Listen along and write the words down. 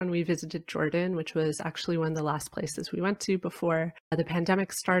and we visited Jordan, which was actually one of the last places we went to before the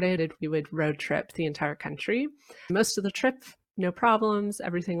pandemic started. We would road trip the entire country. Most of the trip, no problems,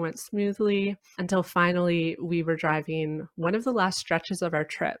 everything went smoothly until finally we were driving one of the last stretches of our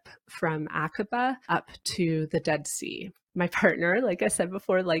trip from Aqaba up to the Dead Sea. My partner, like I said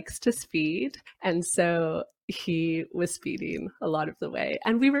before, likes to speed. And so he was speeding a lot of the way.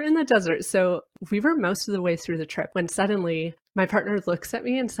 And we were in the desert. So we were most of the way through the trip when suddenly my partner looks at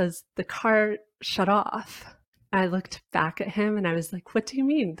me and says, "The car shut off." I looked back at him and I was like, "What do you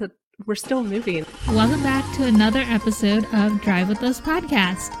mean? We're still moving." Welcome back to another episode of Drive With Us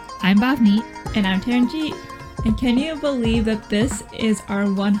podcast. I'm Bhavneet. And I'm Taranjeet. And can you believe that this is our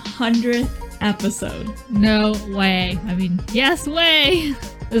 100th episode? No way. I mean, yes way.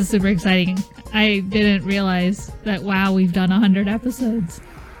 This is super exciting. I didn't realize that, wow, we've done 100 episodes.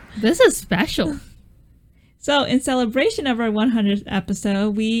 This is special. So in celebration of our 100th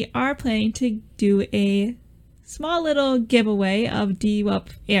episode, we are planning to do a small little giveaway of DWUP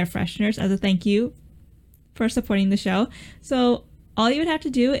air fresheners as a thank you for supporting the show. So all you would have to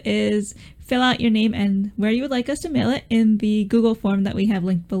do is fill out your name and where you would like us to mail it in the Google form that we have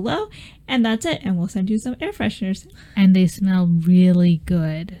linked below. And that's it. And we'll send you some air fresheners. And they smell really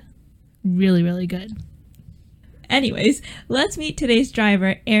good. Really, really good. Anyways, let's meet today's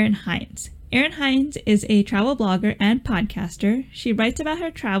driver, Erin Hines. Erin Hines is a travel blogger and podcaster. She writes about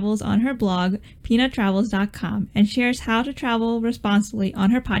her travels on her blog, peanuttravels.com, and shares how to travel responsibly on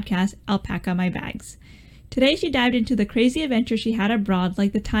her podcast, Alpaca My Bags. Today, she dived into the crazy adventure she had abroad,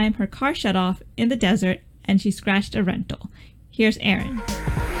 like the time her car shut off in the desert and she scratched a rental. Here's Erin.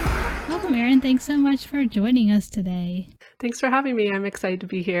 Welcome, Erin. Thanks so much for joining us today. Thanks for having me. I'm excited to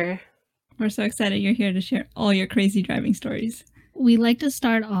be here. We're so excited you're here to share all your crazy driving stories. We like to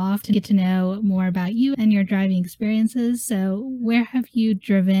start off to get to know more about you and your driving experiences. So where have you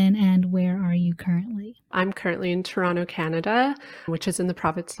driven and where are you currently? I'm currently in Toronto, Canada, which is in the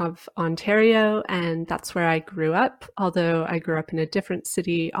province of Ontario, and that's where I grew up, although I grew up in a different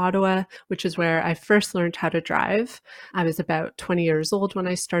city, Ottawa, which is where I first learned how to drive. I was about 20 years old when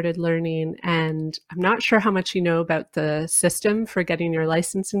I started learning, and I'm not sure how much you know about the system for getting your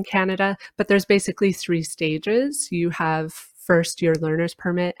license in Canada, but there's basically 3 stages. You have first your learner's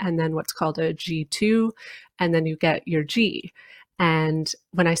permit, and then what's called a G2, and then you get your G. And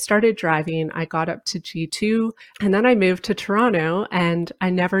when I started driving, I got up to G2, and then I moved to Toronto, and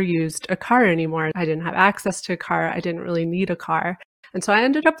I never used a car anymore. I didn't have access to a car. I didn't really need a car. And so I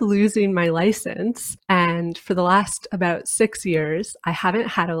ended up losing my license. And for the last about 6 years, I haven't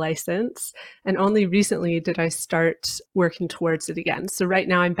had a license. And only recently did I start working towards it again. So right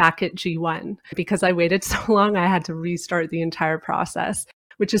now I'm back at G1. Because I waited so long, I had to restart the entire process,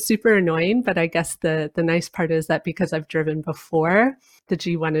 which is super annoying. But I guess the nice part is that because I've driven before, the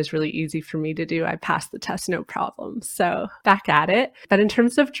G1 is really easy for me to do. I passed the test, no problem. So back at it. But in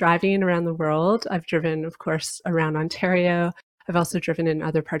terms of driving around the world, I've driven, of course, around Ontario. I've also driven in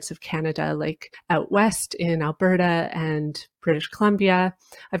other parts of Canada, like out west in Alberta and British Columbia.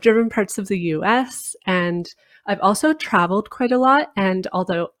 I've driven parts of the US, and I've also traveled quite a lot. And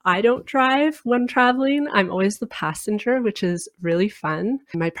although I don't drive when traveling, I'm always the passenger, which is really fun.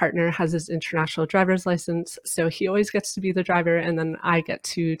 My partner has his international driver's license, so he always gets to be the driver, and then I get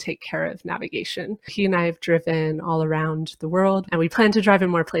to take care of navigation. He and I have driven all around the world, and we plan to drive in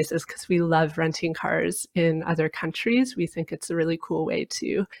more places because we love renting cars in other countries. We think it's a really cool way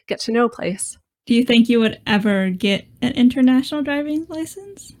to get to know a place. Do you think you would ever get an international driving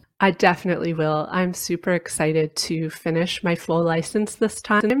license? I definitely will. I'm super excited to finish my full license this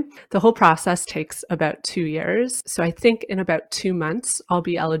time. The whole process takes about 2 years. So I think in about 2 months, I'll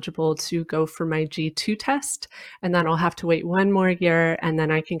be eligible to go for my G2 test. And then I'll have to wait 1 more year and then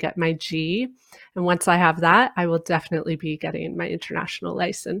I can get my G. And once I have that, I will definitely be getting my international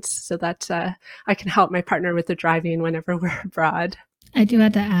license so that I can help my partner with the driving whenever we're abroad. I do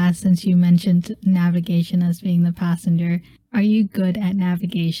have to ask, since you mentioned navigation as being the passenger, are you good at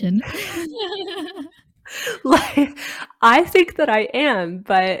navigation? Like, I think that I am,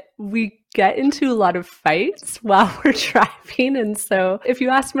 but we get into a lot of fights while we're driving. And so if you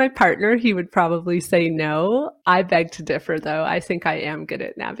ask my partner, he would probably say no. I beg to differ, though. I think I am good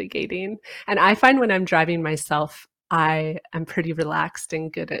at navigating. And I find when I'm driving myself, I am pretty relaxed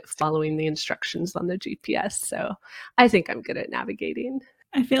and good at following the instructions on the GPS. So I think I'm good at navigating.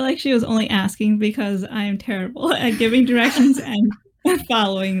 I feel like she was only asking because I am terrible at giving directions and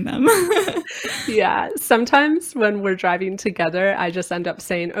following them. Yeah. Sometimes when we're driving together, I just end up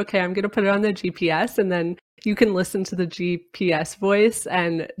saying, okay, I'm going to put it on the GPS, and then you can listen to the GPS voice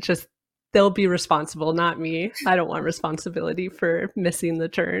and just they'll be responsible, not me. I don't want responsibility for missing the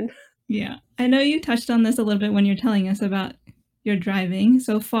turn. Yeah. I know you touched on this a little bit when you're telling us about your driving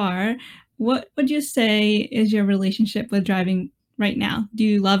so far. What would you say is your relationship with driving right now? Do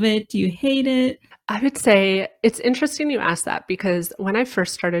you love it? Do you hate it? I would say it's interesting you asked that, because when I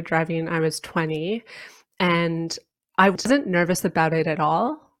first started driving, I was 20 and I wasn't nervous about it at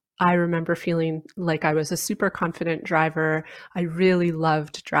all. I remember feeling like I was a super confident driver. I really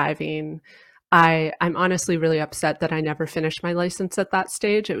loved driving. I'm honestly really upset that I never finished my license at that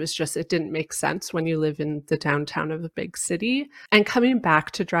stage. It didn't make sense when you live in the downtown of a big city. And coming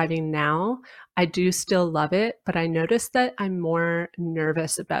back to driving now, I do still love it, but I noticed that I'm more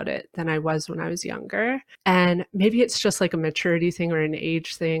nervous about it than I was when I was younger. And maybe it's just like a maturity thing or an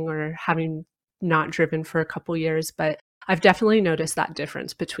age thing or having not driven for a couple years, but I've definitely noticed that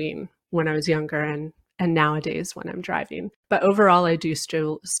difference between when I was younger and nowadays when I'm driving. But overall, I do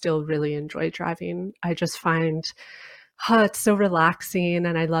still really enjoy driving. I just find it's so relaxing,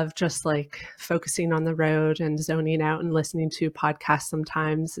 and I love just like focusing on the road and zoning out and listening to podcasts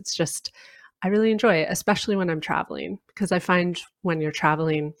sometimes. It's just, I really enjoy it, especially when I'm traveling, because I find when you're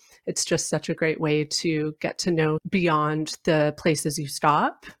traveling, it's just such a great way to get to know beyond the places you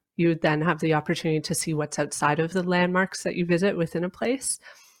stop. You then have the opportunity to see what's outside of the landmarks that you visit within a place.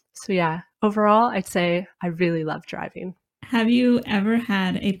 So yeah, overall, I'd say I really love driving. Have you ever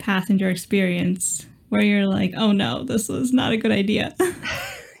had a passenger experience where you're like, oh no, this was not a good idea?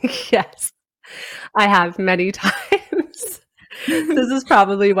 Yes, I have many times. This is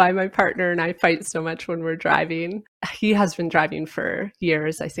probably why my partner and I fight so much when we're driving. He has been driving for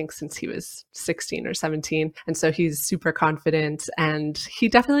years, I think since he was 16 or 17. And so he's super confident and he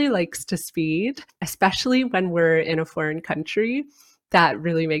definitely likes to speed, especially when we're in a foreign country. That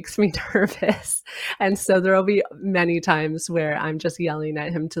really makes me nervous. And so there will be many times where I'm just yelling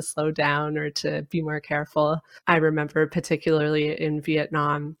at him to slow down or to be more careful. I remember particularly in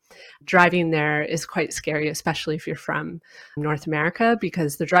Vietnam, driving there is quite scary, especially if you're from North America,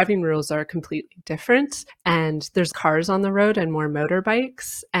 because the driving rules are completely different. And there's cars on the road and more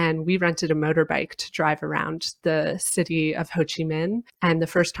motorbikes. And we rented a motorbike to drive around the city of Ho Chi Minh. And the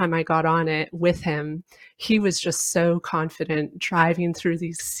first time I got on it with him, he was just so confident driving through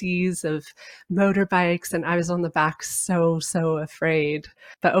these seas of motorbikes, and I was on the back so afraid.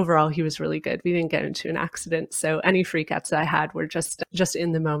 But overall, he was really good. We didn't get into an accident, so any freakouts that I had were just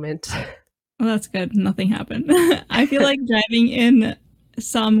in the moment. Well, that's good. Nothing happened. I feel like driving in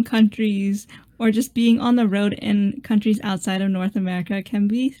some countries or just being on the road in countries outside of North America can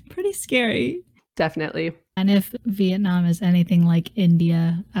be pretty scary. Definitely. And if Vietnam is anything like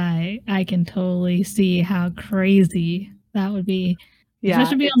India, I can totally see how crazy that would be. Yeah,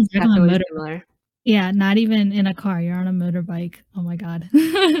 especially it's definitely on similar. Yeah, not even in a car. You're on a motorbike. Oh my God.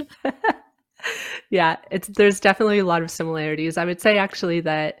 Yeah, there's definitely a lot of similarities. I would say actually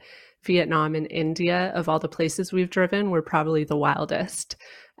that Vietnam and India, of all the places we've driven, were probably the wildest.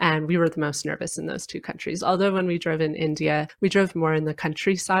 And we were the most nervous in those two countries. Although when we drove in India, we drove more in the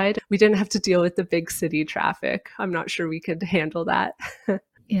countryside. We didn't have to deal with the big city traffic. I'm not sure we could handle that.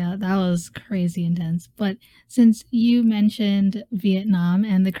 Yeah, that was crazy intense. But since you mentioned Vietnam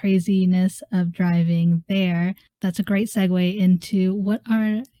and the craziness of driving there, that's a great segue into what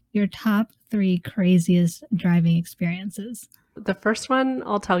are your top 3 craziest driving experiences? The first one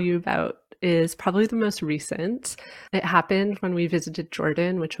I'll tell you about is probably the most recent. It happened when we visited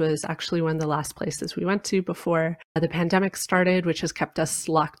Jordan, which was actually one of the last places we went to before the pandemic started, which has kept us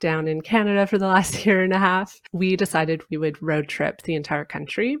locked down in Canada for the last year and a half. We decided we would road trip the entire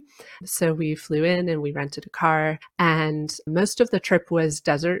country. So we flew in and we rented a car, and most of the trip was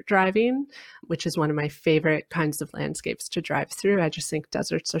desert driving, which is one of my favorite kinds of landscapes to drive through. I just think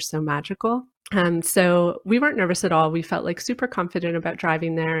deserts are so magical. So we weren't nervous at all. We felt like super confident about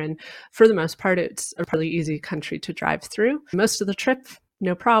driving there. And for the most part, it's a really easy country to drive through. Most of the trip,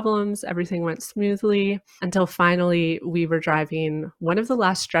 no problems. Everything went smoothly until finally we were driving one of the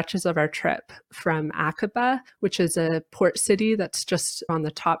last stretches of our trip from Aqaba, which is a port city that's just on the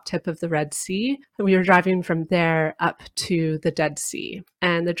top tip of the Red Sea. And we were driving from there up to the Dead Sea.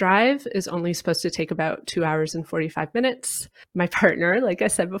 And the drive is only supposed to take about 2 hours and 45 minutes. My partner, like I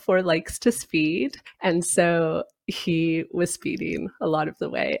said before, likes to speed. And so he was speeding a lot of the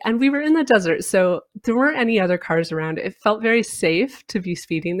way. And we were in the desert, so there weren't any other cars around. It felt very safe to be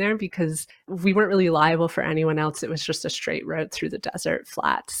speeding there because we weren't really liable for anyone else. It was just a straight road through the desert,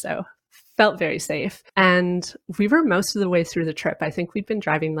 flat. So felt very safe. And we were most of the way through the trip. I think we'd been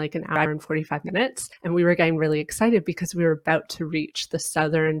driving like an hour and 45 minutes, and we were getting really excited because we were about to reach the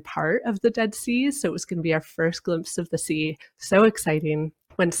southern part of the Dead Sea. So it was going to be our first glimpse of the sea. So exciting.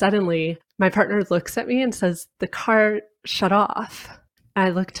 when suddenly my partner looks at me and says, the car shut off. I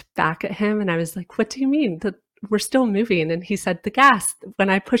looked back at him and I was like, what do you mean? We're still moving. And he said, the gas,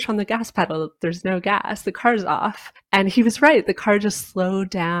 when I push on the gas pedal, there's no gas. The car's off. And he was right. The car just slowed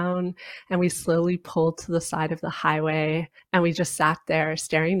down and we slowly pulled to the side of the highway. And we just sat there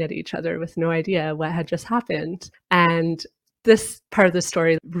staring at each other with no idea what had just happened. And this part of the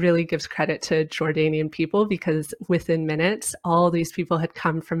story really gives credit to Jordanian people, because within minutes, all these people had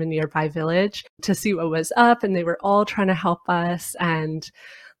come from a nearby village to see what was up, and they were all trying to help us. And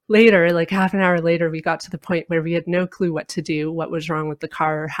later, like half an hour later, we got to the point where we had no clue what to do, what was wrong with the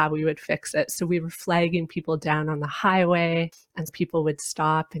car, or how we would fix it. So we were flagging people down on the highway, and people would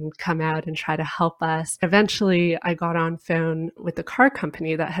stop and come out and try to help us. Eventually, I got on phone with the car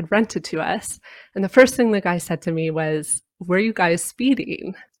company that had rented to us. And the first thing the guy said to me was, were you guys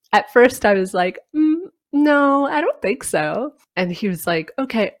speeding? At first, I was like, no, I don't think so. And he was like,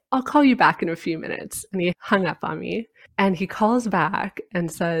 okay, I'll call you back in a few minutes. And he hung up on me. And he calls back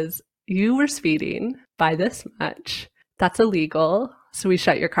and says, you were speeding by this much. That's illegal. So we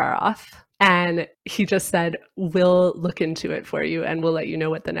shut your car off. And he just said, we'll look into it for you and we'll let you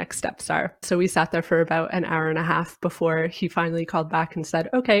know what the next steps are. So we sat there for about an hour and a half before he finally called back and said,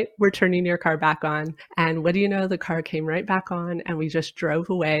 okay, we're turning your car back on. And what do you know? The car came right back on and we just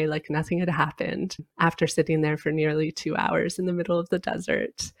drove away like nothing had happened after sitting there for nearly 2 hours in the middle of the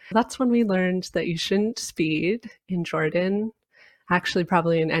desert. That's when we learned that you shouldn't speed in Jordan, actually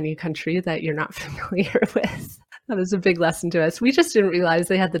probably in any country that you're not familiar with. That was a big lesson to us. We just didn't realize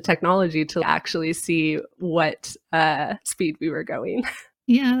they had the technology to actually see what speed we were going.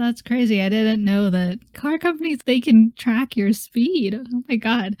 Yeah, that's crazy. I didn't know that car companies, they can track your speed. Oh my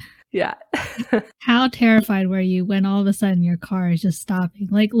God. Yeah. How terrified were you when all of a sudden your car is just stopping?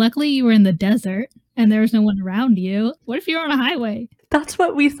 Like, luckily you were in the desert and there was no one around you. What if you were on a highway? That's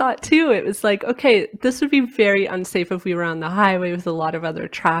what we thought too. It was like, okay, this would be very unsafe if we were on the highway with a lot of other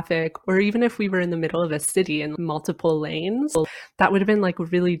traffic, or even if we were in the middle of a city in multiple lanes. That would have been like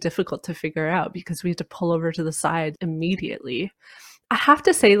really difficult to figure out because we had to pull over to the side immediately. I have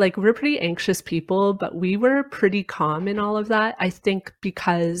to say, like, we're pretty anxious people, but we were pretty calm in all of that. I think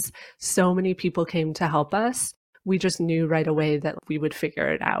because so many people came to help us, we just knew right away that we would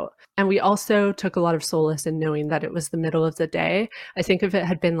figure it out. And we also took a lot of solace in knowing that it was the middle of the day. I think if it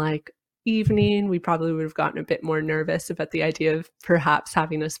had been like evening, we probably would have gotten a bit more nervous about the idea of perhaps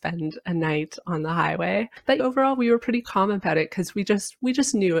having to spend a night on the highway. But overall, we were pretty calm about it because we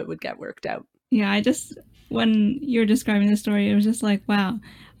just knew it would get worked out. Yeah, when you were describing the story, it was just like, wow,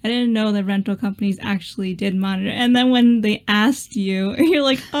 I didn't know that rental companies actually did monitor. And then when they asked you, you're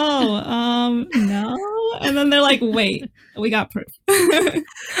like, oh, no. And then they're like, wait, we got proof.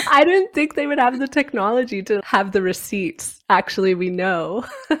 I didn't think they would have the technology to have the receipts. Actually, we know.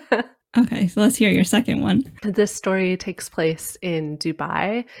 Okay, so let's hear your second one. This story takes place in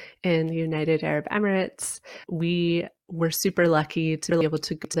Dubai, in the United Arab Emirates. We were super lucky to be able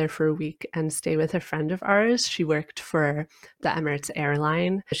to go there for a week and stay with a friend of ours. She worked for the Emirates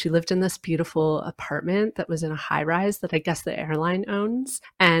airline. She lived in this beautiful apartment that was in a high rise that I guess the airline owns.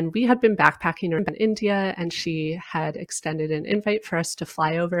 And we had been backpacking in India, and she had extended an invite for us to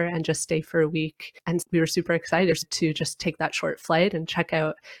fly over and just stay for a week. And we were super excited to just take that short flight and check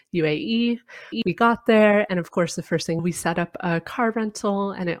out UAE. We got there, and of course, the first thing, we set up a car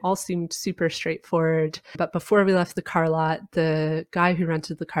rental, and it all seemed super straightforward. But before we left the car lot, the guy who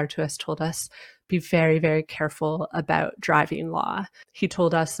rented the car to us told us, be very, very careful about driving law. He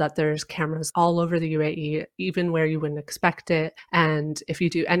told us that there's cameras all over the UAE, even where you wouldn't expect it. And if you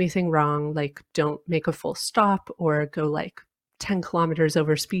do anything wrong, like don't make a full stop or go like 10 kilometers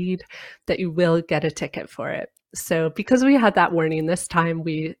over speed, that you will get a ticket for it. So because we had that warning this time,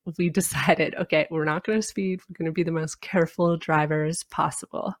 we decided, okay, we're not going to speed. We're going to be the most careful drivers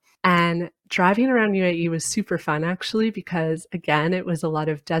possible. And driving around UAE was super fun, actually, because, again, it was a lot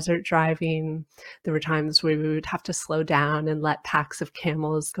of desert driving. There were times where we would have to slow down and let packs of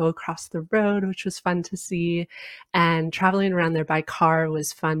camels go across the road, which was fun to see. And traveling around there by car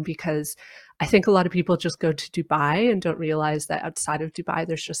was fun because I think a lot of people just go to Dubai and don't realize that outside of Dubai,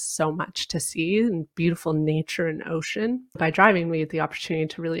 there's just so much to see and beautiful nature and ocean. By driving, we had the opportunity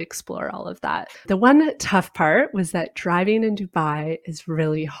to really explore all of that. The one tough part was that driving in Dubai is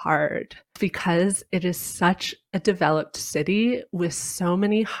really hard because it is such a developed city with so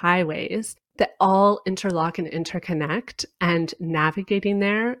many highways that all interlock and interconnect, and navigating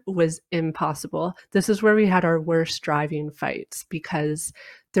there was impossible. This is where we had our worst driving fights because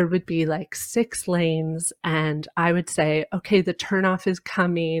there would be like 6 lanes and I would say, okay, the turnoff is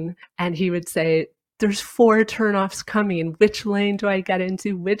coming. And he would say, there's 4 turnoffs coming. Which lane do I get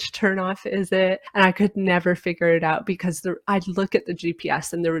into? Which turnoff is it? And I could never figure it out because I'd look at the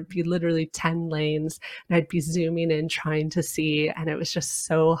GPS and there would be literally 10 lanes and I'd be zooming in trying to see, and it was just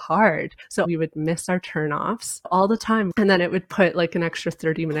so hard. So we would miss our turnoffs all the time. And then it would put like an extra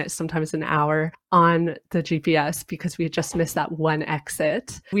 30 minutes, sometimes an hour on the GPS because we had just missed that one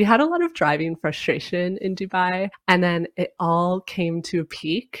exit. We had a lot of driving frustration in Dubai, and then it all came to a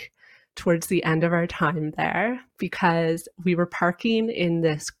peak towards the end of our time there because we were parking in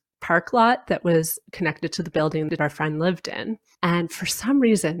this park lot that was connected to the building that our friend lived in. And for some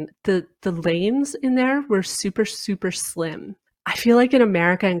reason, the lanes in there were super, super slim. I feel like in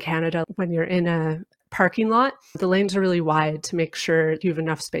America and Canada, when you're in a parking lot, the lanes are really wide to make sure you have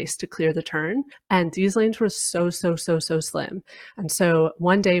enough space to clear the turn. And these lanes were so slim. And so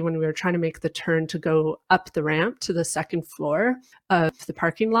one day when we were trying to make the turn to go up the ramp to the second floor of the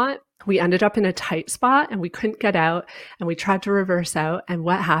parking lot, we ended up in a tight spot and we couldn't get out, and we tried to reverse out. And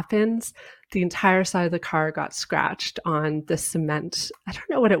what happens? The entire side of the car got scratched on the cement. I don't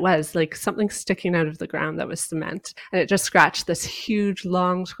know what it was, like something sticking out of the ground that was cement. And it just scratched this huge,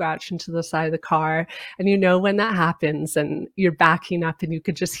 long scratch into the side of the car. And you know when that happens and you're backing up and you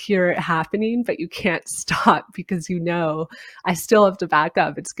could just hear it happening, but you can't stop because you know, I still have to back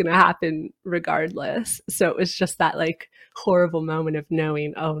up. It's going to happen regardless. So it was just that like horrible moment of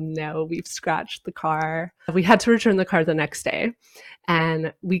knowing, oh no, we've scratched the car. We had to return the car the next day.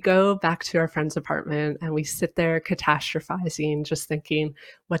 And we go back to our friend's apartment and we sit there catastrophizing, just thinking,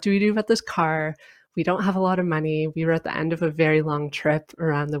 what do we do about this car? We don't have a lot of money. We were at the end of a very long trip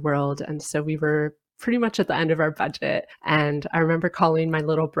around the world. And so we were pretty much at the end of our budget. And I remember calling my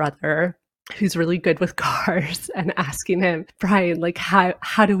little brother, who's really good with cars, and asking him, Brian, like,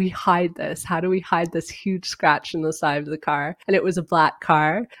 how do we hide this? How do we hide this huge scratch in the side of the car? And it was a black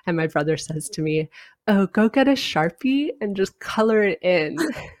car. And my brother says to me, oh, go get a Sharpie and just color it in.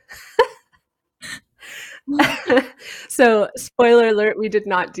 So, spoiler alert, we did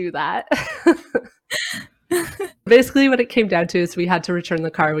not do that. Basically, what it came down to is we had to return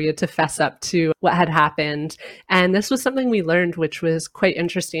the car. We had to fess up to what had happened. And this was something we learned, which was quite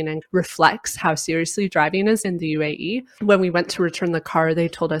interesting and reflects how seriously driving is in the UAE. When we went to return the car, they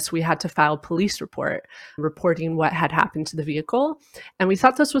told us we had to file a police report reporting what had happened to the vehicle. And we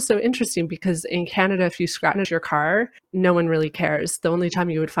thought this was so interesting because in Canada, if you scratch your car, no one really cares. The only time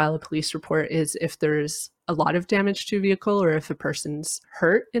you would file a police report is if there's a lot of damage to a vehicle or if a person's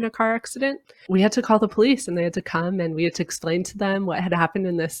hurt in a car accident. We had to call the police and they had to come and we had to explain to them what had happened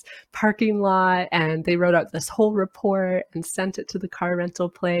in this parking lot. And they wrote out this whole report and sent it to the car rental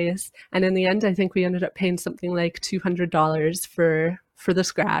place. And in the end, I think we ended up paying something like $200 for the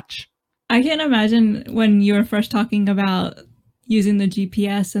scratch. I can't imagine when you were first talking about using the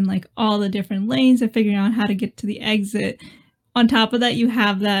GPS and like all the different lanes and figuring out how to get to the exit. On top of that, you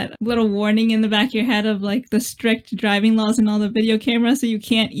have that little warning in the back of your head of like the strict driving laws and all the video cameras. So you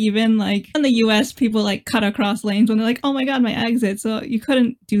can't even, like in the US, people like cut across lanes when they're like, oh my God, my exit. So you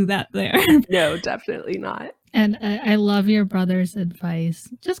couldn't do that there. No, definitely not. And I love your brother's advice.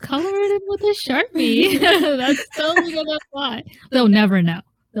 Just color it in with a Sharpie. That's totally gonna apply. They'll never know.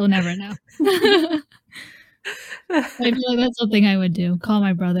 They'll never know. I feel like that's something I would do. Call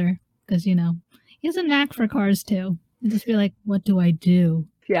my brother because, you know, he has a knack for cars too. And just be like, what do I do?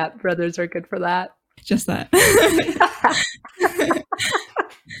 Yeah, brothers are good for that. Just that.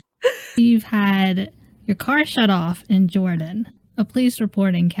 You've had your car shut off in Jordan, a police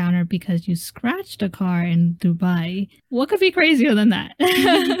report encounter because you scratched a car in Dubai. What could be crazier than that?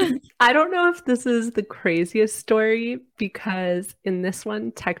 I don't know if this is the craziest story because in this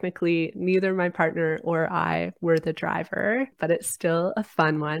one, technically, neither my partner or I were the driver, but it's still a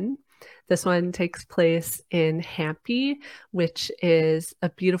fun one. This one takes place in Hampi, which is a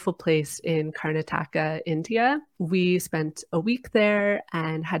beautiful place in Karnataka, India. We spent a week there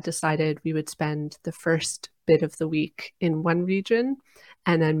and had decided we would spend the first bit of the week in one region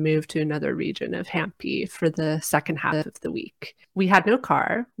and then move to another region of Hampi for the second half of the week. We had no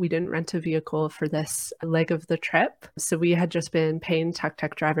car. We didn't rent a vehicle for this leg of the trip. So we had just been paying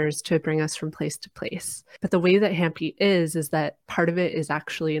tuk-tuk drivers to bring us from place to place. But the way that Hampi is that part of it is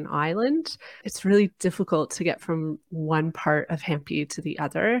actually an island. It's really difficult to get from one part of Hampi to the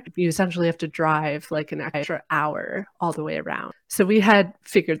other. You essentially have to drive like an extra hour all the way around. So we had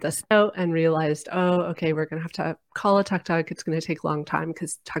figured this out and realized, oh, okay, we're going to have to call a tuk-tuk. It's going to take a long time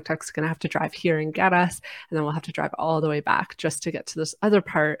because tuk-tuk's going to have to drive here and get us. And then we'll have to drive all the way back just to get to this other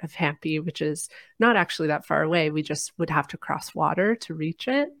part of Hampi, which is not actually that far away. We just would have to cross water to reach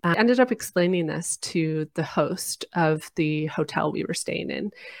it. I ended up explaining this to the host of the hotel we were staying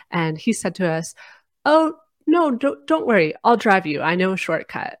in. And he said to us, oh, no, don't worry. I'll drive you. I know a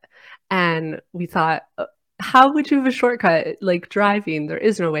shortcut. And we thought, how would you have a shortcut like driving? There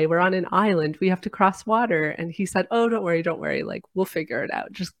is no way. We're on an island. We have to cross water. And he said, oh, don't worry, don't worry. Like, we'll figure it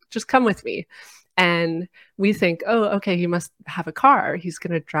out. Just come with me. And we think, oh, okay, he must have a car. He's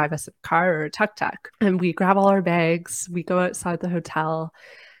going to drive us a car or a tuk-tuk. And we grab all our bags. We go outside the hotel.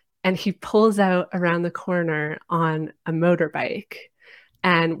 And he pulls out around the corner on a motorbike.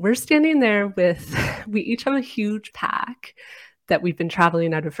 And we're standing there with, we each have a huge pack that we've been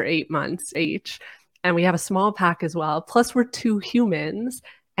traveling out of for 8 months each. And we have a small pack as well. Plus, we're 2 humans,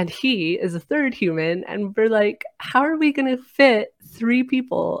 and he is a 3rd human. And we're like, how are we going to fit 3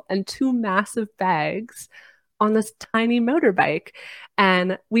 people and 2 massive bags on this tiny motorbike?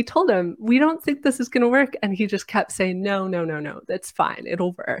 And we told him, we don't think this is going to work. And he just kept saying, no, that's fine.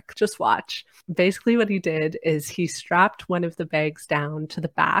 It'll work. Just watch. Basically, what he did is he strapped one of the bags down to the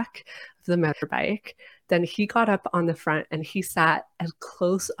back of the motorbike. Then he got up on the front and he sat as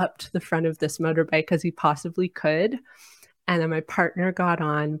close up to the front of this motorbike as he possibly could. And then my partner got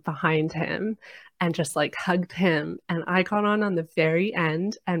on behind him and just like hugged him. And I got on the very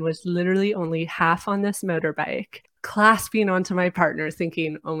end and was literally only half on this motorbike, clasping onto my partner,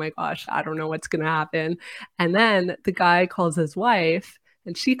 thinking, oh my gosh, I don't know what's going to happen. And then the guy calls his wife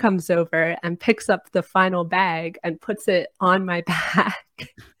and she comes over and picks up the final bag and puts it on my back.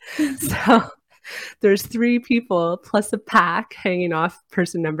 So there's 3 people plus a pack hanging off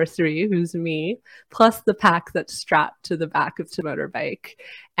person number 3, who's me, plus the pack that's strapped to the back of the motorbike.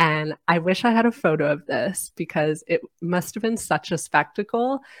 And I wish I had a photo of this because it must have been such a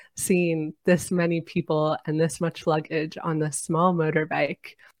spectacle seeing this many people and this much luggage on this small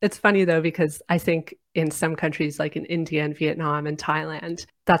motorbike. It's funny though, because I think in some countries like in India and Vietnam and Thailand,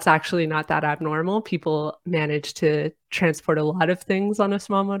 that's actually not that abnormal. People manage to transport a lot of things on a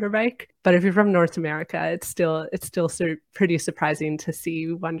small motorbike. But if you're from North America, it's still pretty surprising to see.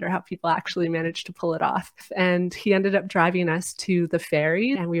 You wonder how people actually manage to pull it off. And he ended up driving us to the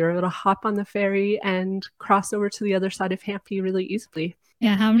ferry, and we were able to hop on the ferry and cross over to the other side of Hampi really easily.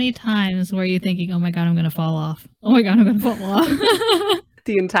 Yeah, how many times were you thinking, oh my God, I'm going to fall off? Oh my God, I'm going to fall off.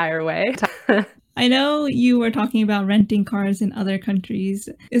 The entire way. I know you were talking about renting cars in other countries.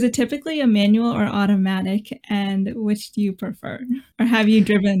 Is it typically a manual or automatic, and which do you prefer? Or have you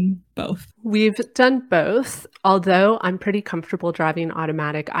driven both? We've done both, although I'm pretty comfortable driving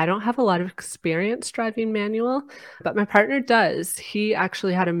automatic. I don't have a lot of experience driving manual, but my partner does. He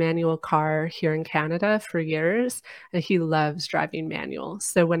actually had a manual car here in Canada for years, and he loves driving manual.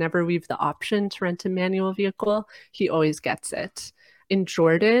 So whenever we have the option to rent a manual vehicle, he always gets it. In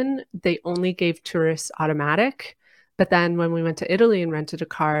Jordan, they only gave tourists automatic. But then when we went to Italy and rented a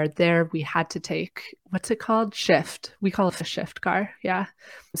car there, we had to take, what's it called? Shift. We call it a shift car. Yeah.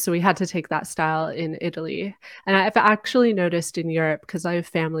 So we had to take that style in Italy. And I've actually noticed in Europe, because I have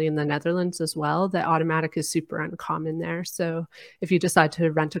family in the Netherlands as well, that automatic is super uncommon there. So if you decide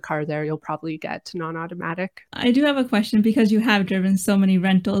to rent a car there, you'll probably get non-automatic. I do have a question, because you have driven so many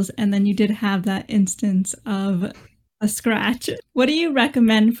rentals and then you did have that instance of a scratch. What do you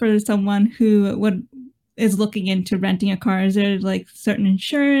recommend for someone who is looking into renting a car? Is there like certain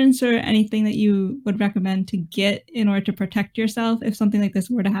insurance or anything that you would recommend to get in order to protect yourself if something like this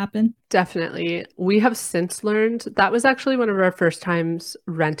were to happen? Definitely. We have since learned that was actually one of our first times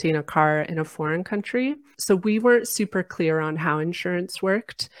renting a car in a foreign country. So we weren't super clear on how insurance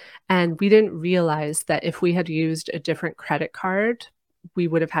worked. And we didn't realize that if we had used a different credit card, we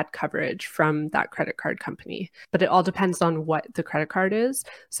would have had coverage from that credit card company. But it all depends on what the credit card is.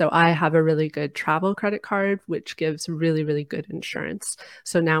 So I have a really good travel credit card, which gives really, really good insurance.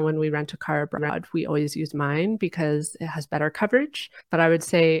 So now when we rent a car abroad, we always use mine because it has better coverage. But I would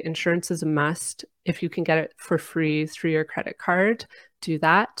say insurance is a must. If you can get it for free through your credit card, do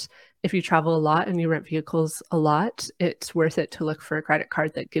that. If you travel a lot and you rent vehicles a lot, it's worth it to look for a credit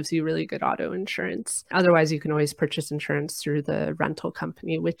card that gives you really good auto insurance. Otherwise, you can always purchase insurance through the rental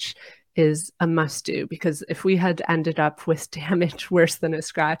company, which is a must do, because if we had ended up with damage worse than a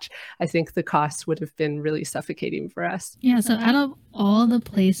scratch, I think the cost would have been really suffocating for us. Yeah, so out of all the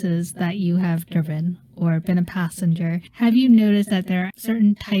places that you have driven or been a passenger, have you noticed that there are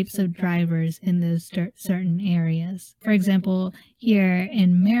certain types of drivers in those certain areas? For example, here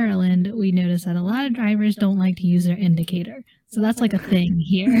in Maryland, we notice that a lot of drivers don't like to use their indicator. So that's like a thing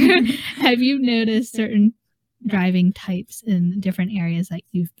here. Have you noticed certain driving types in different areas that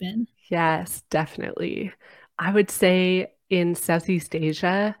you've been? Yes, definitely. I would say in Southeast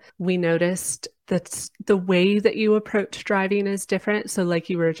Asia, we noticed that the way that you approach driving is different. So like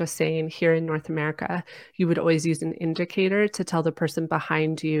you were just saying, here in North America, you would always use an indicator to tell the person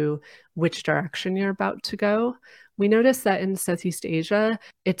behind you which direction you're about to go. We noticed that in Southeast Asia,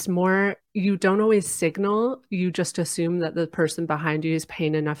 it's more, you don't always signal, you just assume that the person behind you is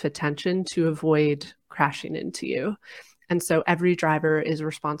paying enough attention to avoid crashing into you. And so every driver is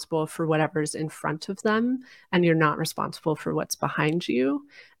responsible for whatever's in front of them, and you're not responsible for what's behind you.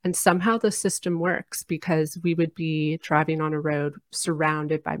 And somehow the system works because we would be driving on a road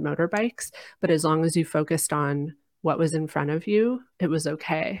surrounded by motorbikes, but as long as you focused on what was in front of you, it was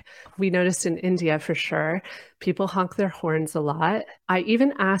okay. We noticed in India for sure, people honk their horns a lot. I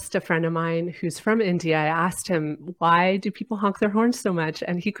even asked a friend of mine who's from India, I asked him, why do people honk their horns so much?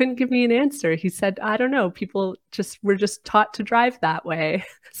 And he couldn't give me an answer. He said, I don't know, we're just taught to drive that way.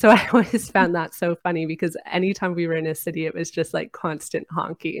 So I always found that so funny because anytime we were in a city, it was just like constant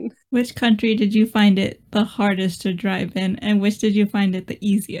honking. Which country did you find it the hardest to drive in, and which did you find it the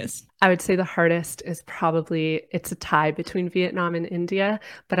easiest? I would say the hardest is probably, it's a tie between Vietnam and India,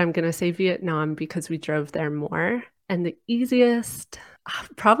 but I'm going to say Vietnam because we drove there more. And the easiest,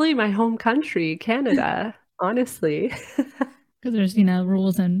 probably my home country, Canada, honestly. Because there's,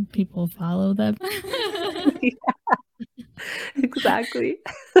 rules and people follow them. Yeah, exactly.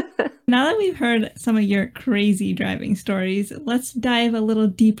 Now that we've heard some of your crazy driving stories, let's dive a little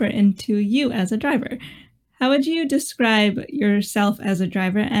deeper into you as a driver. How would you describe yourself as a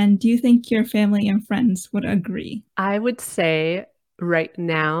driver, and do you think your family and friends would agree? I would say right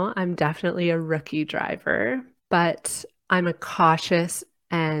now I'm definitely a rookie driver, but I'm a cautious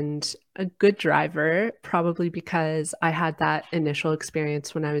and a good driver, probably because I had that initial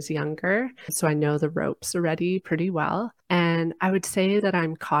experience when I was younger. So I know the ropes already pretty well. And I would say that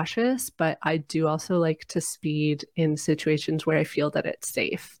I'm cautious, but I do also like to speed in situations where I feel that it's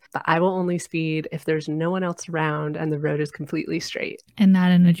safe. But I will only speed if there's no one else around and the road is completely straight. And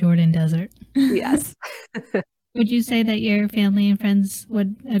not in the Jordan Desert. Yes. Would you say that your family and friends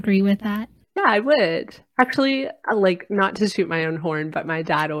would agree with that? Yeah, I would. Actually, like, not to shoot my own horn, but my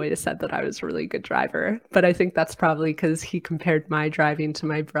dad always said that I was a really good driver. But I think that's probably because he compared my driving to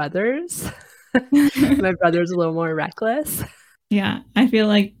my brother's. My brother's a little more reckless. Yeah, I feel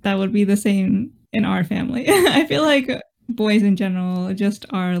like that would be the same in our family. I feel like boys in general just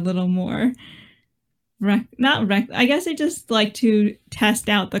are a little more I guess they just like to test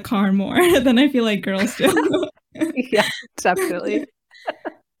out the car more than I feel like girls do. Yeah, definitely.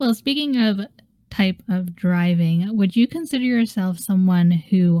 Well, speaking of type of driving, would you consider yourself someone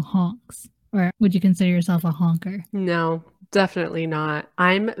who honks? Or would you consider yourself a honker? No, definitely not.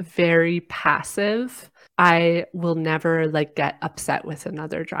 I'm very passive. I will never get upset with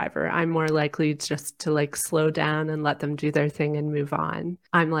another driver. I'm more likely just to slow down and let them do their thing and move on.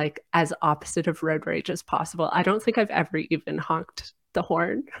 I'm as opposite of road rage as possible. I don't think I've ever even honked the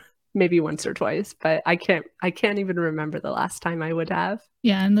horn. Maybe once or twice, but I can't even remember the last time I would have.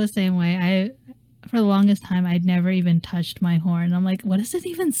 Yeah, I'm the same way. For the longest time, I'd never even touched my horn. I'm like, what does it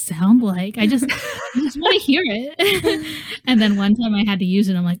even sound like? I just want to hear it. And then one time I had to use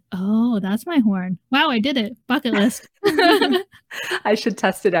it. I'm like, oh, that's my horn. Wow, I did it. Bucket list. I should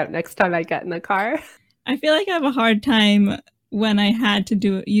test it out next time I get in the car. I feel like I have a hard time when I had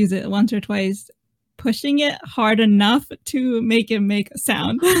to use it once or twice, pushing it hard enough to make it make a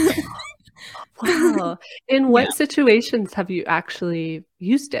sound. Wow. In what situations have you actually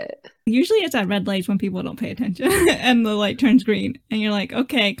used it? Usually it's at red lights when people don't pay attention and the light turns green and you're like,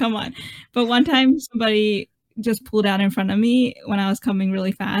 okay, come on. But one time somebody just pulled out in front of me when I was coming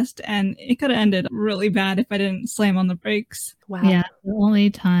really fast, and it could have ended really bad if I didn't slam on the brakes. Wow. Yeah, the only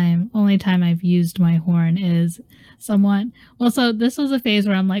time I've used my horn is someone. Well, so this was a phase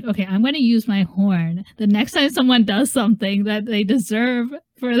where I'm like, okay, I'm going to use my horn the next time someone does something that they deserve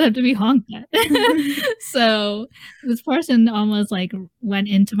for them to be honked at. So this person almost went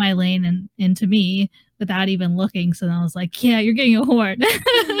into my lane and into me without even looking. So then I was like, yeah, you're getting a horn.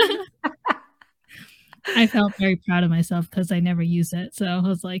 I felt very proud of myself because I never used it. So I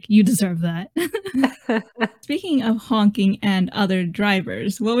was like, you deserve that. Speaking of honking and other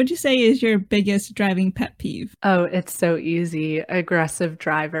drivers, what would you say is your biggest driving pet peeve? Oh, it's so easy. Aggressive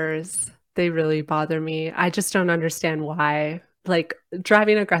drivers. They really bother me. I just don't understand why.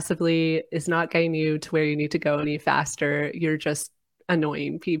 Driving aggressively is not getting you to where you need to go any faster. You're just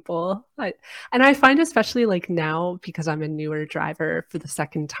annoying people. And I find, especially now, because I'm a newer driver for the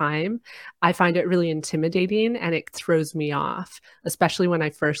second time, I find it really intimidating and it throws me off, especially when I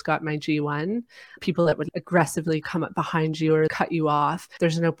first got my G1. People that would aggressively come up behind you or cut you off,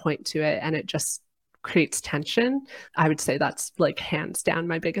 there's no point to it, and it just creates tension. I would say that's like hands down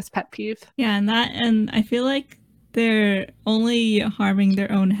my biggest pet peeve. Yeah, and I feel like they're only harming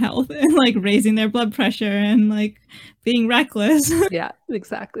their own health and like raising their blood pressure and like being reckless. Yeah,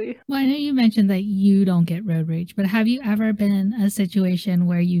 exactly. Well, I know you mentioned that you don't get road rage, but have you ever been in a situation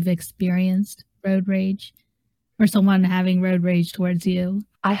where you've experienced road rage or someone having road rage towards you?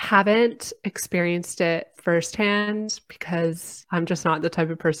 I haven't experienced it firsthand because I'm just not the type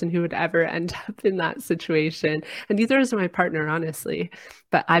of person who would ever end up in that situation. And neither is my partner, honestly.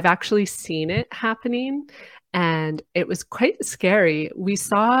 But I've actually seen it happening. And it was quite scary. We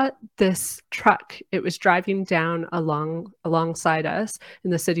saw this truck. It was driving down alongside us in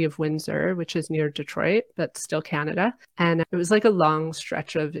the city of Windsor, which is near Detroit, but still Canada. And it was like a long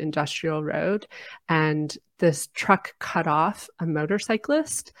stretch of industrial road. And this truck cut off a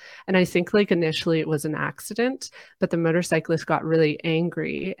motorcyclist. And I think like initially it was an accident, but the motorcyclist got really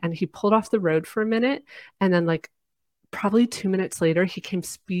angry and he pulled off the road for a minute. And then like probably 2 minutes later, he came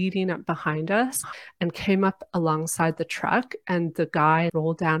speeding up behind us and came up alongside the truck. And the guy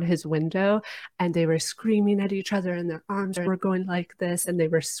rolled down his window and they were screaming at each other and their arms were going like this and they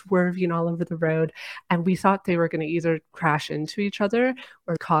were swerving all over the road. And we thought they were going to either crash into each other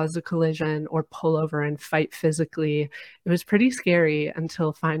or cause a collision or pull over and fight physically. It was pretty scary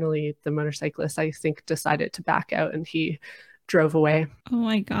until finally the motorcyclist, I think, decided to back out and he drove away. Oh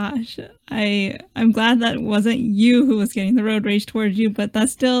my gosh. I'm glad that wasn't you who was getting the road rage towards you, but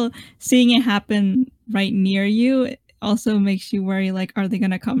that's still seeing it happen right near you also makes you worry, like, are they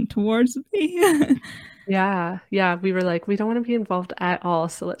going to come towards me? Yeah. We were like, we don't want to be involved at all.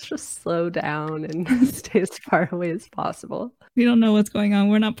 So let's just slow down and stay as far away as possible. We don't know what's going on.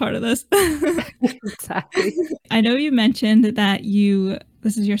 We're not part of this. Exactly. I know you mentioned that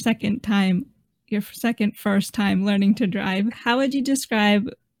this is your first time learning to drive. How would you describe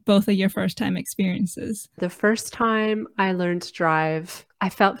both of your first time experiences? The first time I learned to drive, I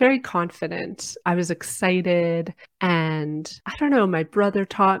felt very confident. I was excited and I don't know, my brother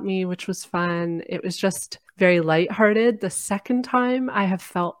taught me, which was fun. It was just very lighthearted. The second time I have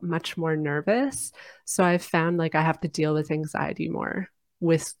felt much more nervous. So I've found like I have to deal with anxiety more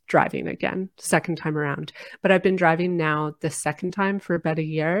with driving again, second time around. But I've been driving now the second time for about a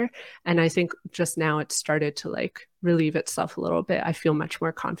year. And I think just now it started to like relieve itself a little bit. I feel much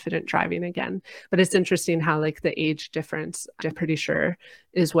more confident driving again. But it's interesting how like the age difference, I'm pretty sure,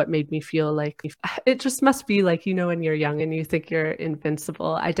 is what made me feel like it just must be like, you know, when you're young and you think you're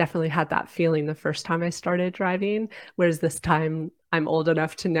invincible. I definitely had that feeling the first time I started driving, whereas this time I'm old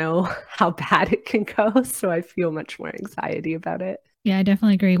enough to know how bad it can go. So I feel much more anxiety about it. Yeah, I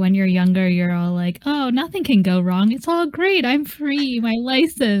definitely agree. When you're younger, you're all like, oh, nothing can go wrong. It's all great. I'm free. My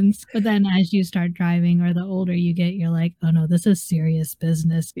license. But then as you start driving or the older you get, you're like, oh no, this is serious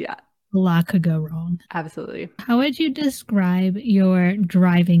business. Yeah. A lot could go wrong. Absolutely. How would you describe your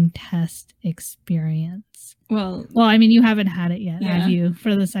driving test experience? Well, I mean, you haven't had it yet, have you,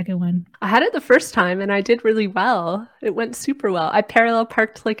 for the second one? I had it the first time and I did really well. It went super well. I parallel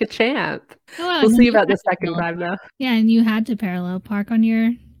parked like a champ. Oh, wow. We'll see about the second time though. Yeah, and you had to parallel park on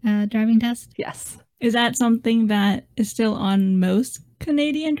your driving test? Yes. Is that something that is still on most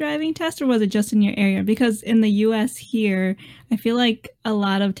Canadian driving tests, or was it just in your area? Because in the US here, I feel like a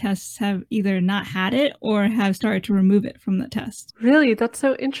lot of tests have either not had it or have started to remove it from the test. Really? That's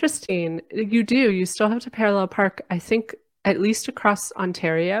so interesting. You still have to parallel park, I think, at least across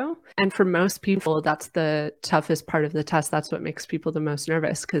Ontario. And for most people, that's the toughest part of the test. That's what makes people the most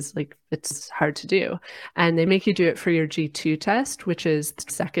nervous because like it's hard to do. And they make you do it for your G2 test, which is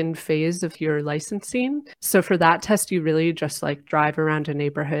the second phase of your licensing. So for that test, you really just like drive around a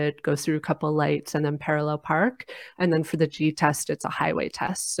neighborhood, go through a couple lights and then parallel park. And then for the G test, it's a highway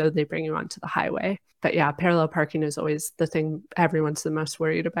test. So they bring you onto the highway. But yeah, parallel parking is always the thing everyone's the most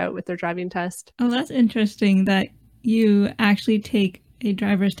worried about with their driving test. Oh, that's interesting that you actually take a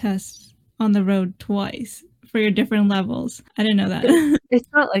driver's test on the road twice for your different levels. I didn't know that. It's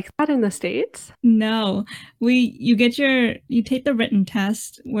not like that in the States. No, you take the written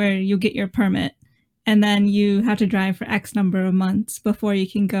test where you get your permit, and then you have to drive for X number of months before you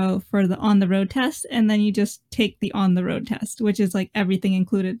can go for the on the road test. And then you just take the on the road test, which is like everything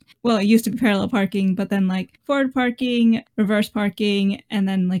included. Well, it used to be parallel parking, but then like forward parking, reverse parking, and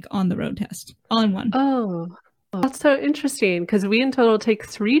then like on the road test all in one. Oh, that's so interesting because we in total take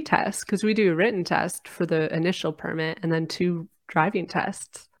 3 tests because we do a written test for the initial permit and then 2 driving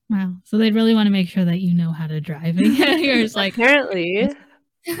tests. Wow. So they really want to make sure that you know how to drive. You're just like, apparently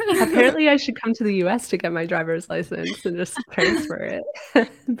I should come to the US to get my driver's license and just transfer it.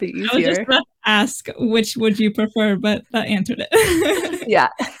 It'd be easier. ask which would you prefer, but that answered it. Yeah.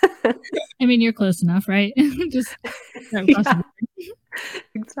 I mean, you're close enough, right? Just Yeah,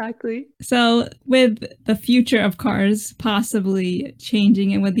 exactly. So, with the future of cars possibly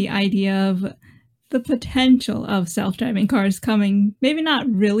changing and with the idea of the potential of self-driving cars coming, maybe not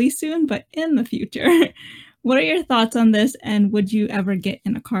really soon, but in the future, what are your thoughts on this? And would you ever get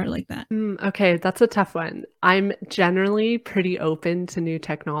in a car like that? Okay, that's a tough one. I'm generally pretty open to new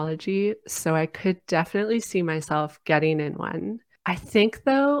technology, so I could definitely see myself getting in one. I think,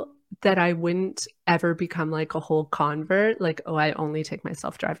 though, that I wouldn't ever become like a whole convert, like, oh, I only take my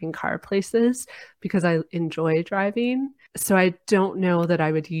self-driving car places because I enjoy driving. So I don't know that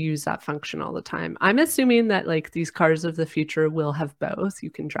I would use that function all the time. I'm assuming that like these cars of the future will have both. You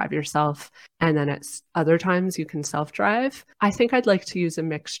can drive yourself and then at other times you can self-drive. I think I'd like to use a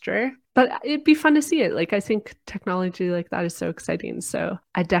mixture, but it'd be fun to see it. Like I think technology like that is so exciting. So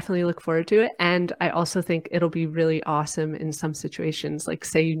I definitely look forward to it. And I also think it'll be really awesome in some situations. Like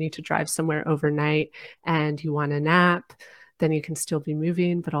say you need to drive somewhere overnight and you want a nap, then you can still be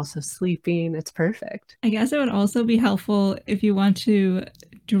moving, but also sleeping. It's perfect. I guess it would also be helpful if you want to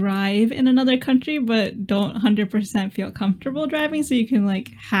drive in another country, but don't 100% feel comfortable driving. So you can like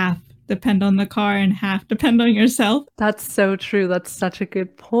half depend on the car and half depend on yourself. That's so true. That's such a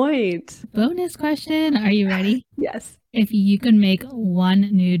good point. Bonus question. Are you ready? Yes. If you could make one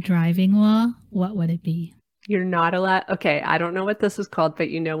new driving law, what would it be? You're not allowed. Okay, I don't know what this is called, but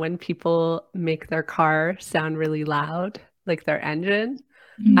you know when people make their car sound really loud, like their engine,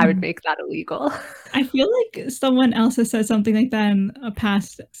 I would make that illegal. I feel like someone else has said something like that in a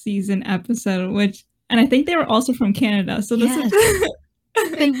past season episode, and I think they were also from Canada. So this is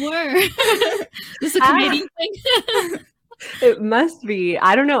they were. This is a Canadian thing. It must be.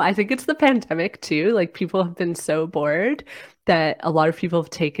 I don't know. I think it's the pandemic too. Like people have been so bored that a lot of people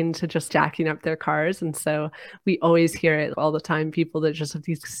have taken to just jacking up their cars. And so we always hear it all the time. People that just have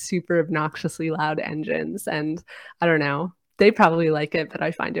these super obnoxiously loud engines. And I don't know. They probably like it, but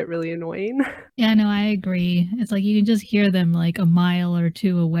I find it really annoying. Yeah, no, I agree. It's like you can just hear them like a mile or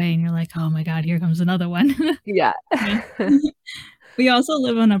two away and you're like, oh my God, here comes another one. Yeah. We also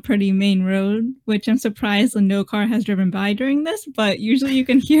live on a pretty main road, which I'm surprised no car has driven by during this, but usually you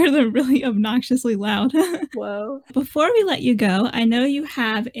can hear them really obnoxiously loud. Whoa. Before we let you go, I know you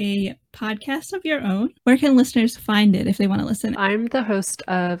have a podcast of your own. Where can listeners find it if they want to listen? I'm the host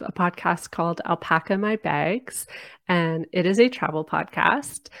of a podcast called Alpaca My Bags, and it is a travel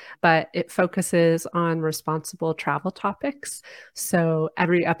podcast, but it focuses on responsible travel topics. So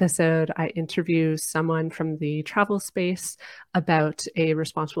every episode, I interview someone from the travel space about a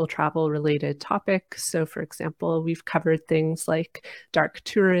responsible travel related topic. So for example, we've covered things like dark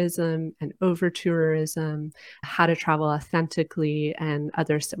tourism and over tourism, how to travel authentically, and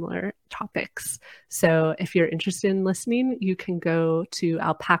other similar topics. So if you're interested in listening, you can go to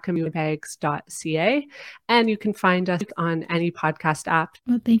alpacamybags.ca and you can find us on any podcast app.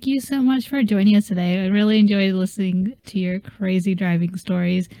 Well, thank you so much for joining us today. I really enjoyed listening to your crazy driving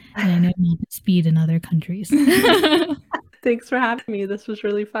stories, and I know not to speed in other countries. Thanks for having me. This was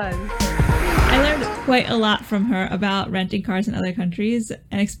really fun. I learned quite a lot from her about renting cars in other countries,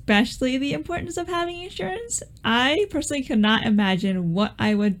 and especially the importance of having insurance. I personally cannot imagine what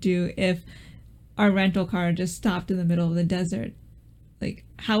I would do if our rental car just stopped in the middle of the desert. Like,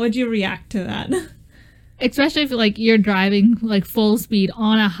 how would you react to that? Especially if like you're driving like full speed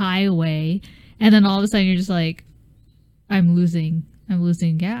on a highway, and then all of a sudden you're just like, I'm losing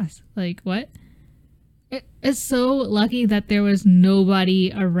gas. Like, what? It's so lucky that there was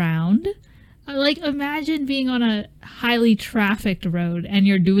nobody around. Like, imagine being on a highly trafficked road and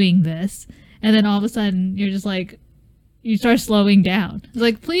you're doing this, and then all of a sudden you're just like, you start slowing down. It's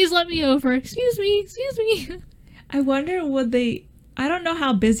like, please let me over. Excuse me. I wonder I don't know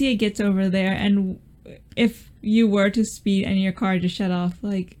how busy it gets over there, and if you were to speed and your car just shut off,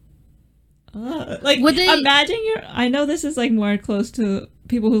 like imagine I know this is like more close to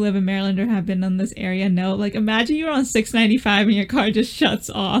people who live in Maryland or have been in this area know, like imagine you're on 695 and your car just shuts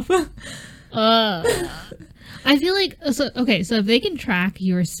off. I feel like, so if they can track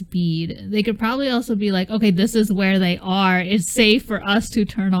your speed, they could probably also be like, okay, this is where they are. It's safe for us to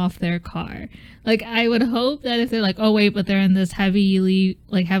turn off their car. Like, I would hope that if they're like, oh wait, but they're in this heavily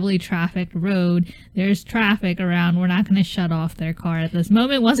trafficked road, there's traffic around, we're not going to shut off their car at this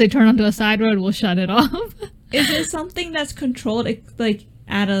moment. Once they turn onto a side road, we'll shut it off. Is it something that's controlled, like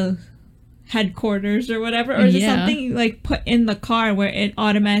at a headquarters or whatever, or is it something like put in the car where it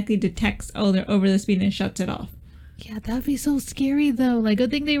automatically detects, oh, they're over the speed and shuts it off? Yeah, that'd be so scary though. Like,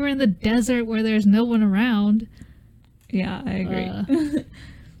 good thing they were in the desert where there's no one around. Yeah, I agree.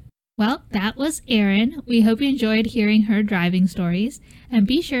 Well, that was Erin. We hope you enjoyed hearing her driving stories, and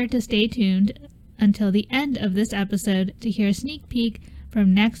be sure to stay tuned until the end of this episode to hear a sneak peek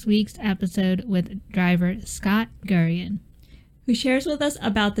from next week's episode with driver Scott Gurian, who shares with us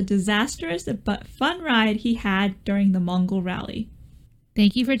about the disastrous but fun ride he had during the Mongol Rally.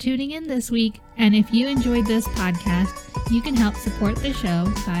 Thank you for tuning in this week, and if you enjoyed this podcast, you can help support the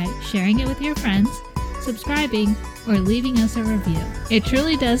show by sharing it with your friends, subscribing, or leaving us a review. It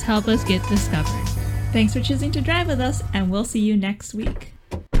truly does help us get discovered. Thanks for choosing to drive with us, and we'll see you next week.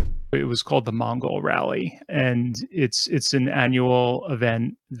 It was called the Mongol Rally, and it's an annual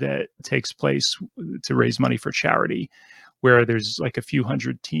event that takes place to raise money for charity, where there's like a few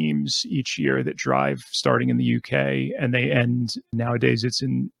hundred teams each year that drive starting in the UK, and they end, nowadays it's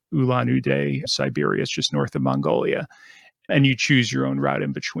in Ulan-Ude, Siberia. It's just north of Mongolia. And you choose your own route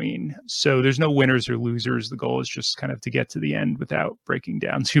in between. So there's no winners or losers. The goal is just kind of to get to the end without breaking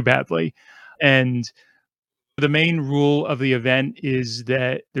down too badly. And the main rule of the event is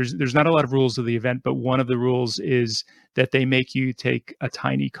that there's not a lot of rules of the event, but one of the rules is that they make you take a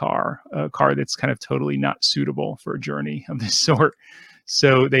tiny car, a car that's kind of totally not suitable for a journey of this sort.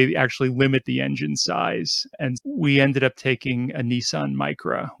 So they actually limit the engine size. And we ended up taking a Nissan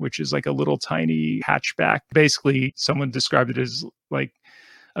Micra, which is like a little tiny hatchback. Basically, someone described it as like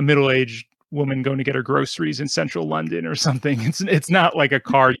a middle-aged woman going to get her groceries in central London or something. It's not like a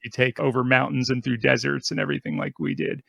car you take over mountains and through deserts and everything like we did.